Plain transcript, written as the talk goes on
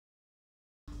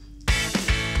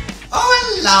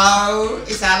Hello,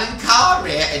 it's Alan Carr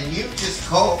here, and you've just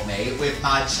caught me with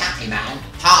my Chatty Man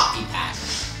party pack.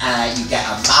 You get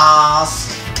a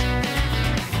mask,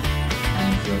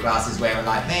 and if your glasses wearer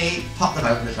like me, pop them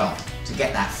over the top to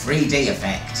get that 3D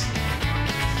effect.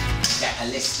 Get a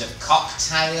list of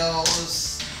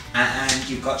cocktails, and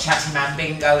you've got Chatty Man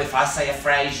Bingo. If I say a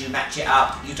phrase, you match it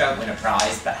up. You don't win a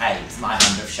prize, but hey, it's my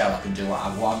 100th show, I can do what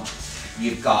I want.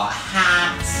 You've got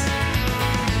hats.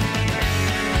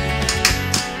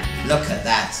 Look at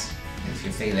that. If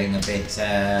you're feeling a bit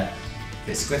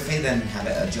squiffy, then have it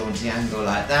at a jaunty angle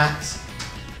like that.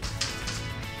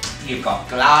 You've got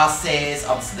glasses.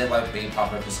 Obviously they won't be in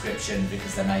proper prescription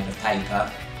because they're made of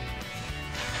paper.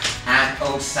 And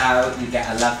also you get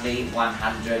a lovely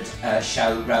 100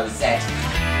 show rosette.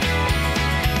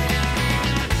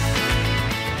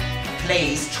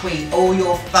 Please tweet all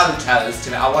your photos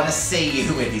to me. I want to see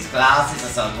you with these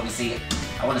glasses. I want to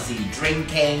see you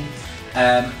drinking.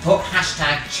 Put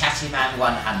hashtag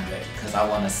ChattyMan100 because I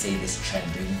want to see this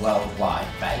trending worldwide,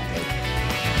 baby.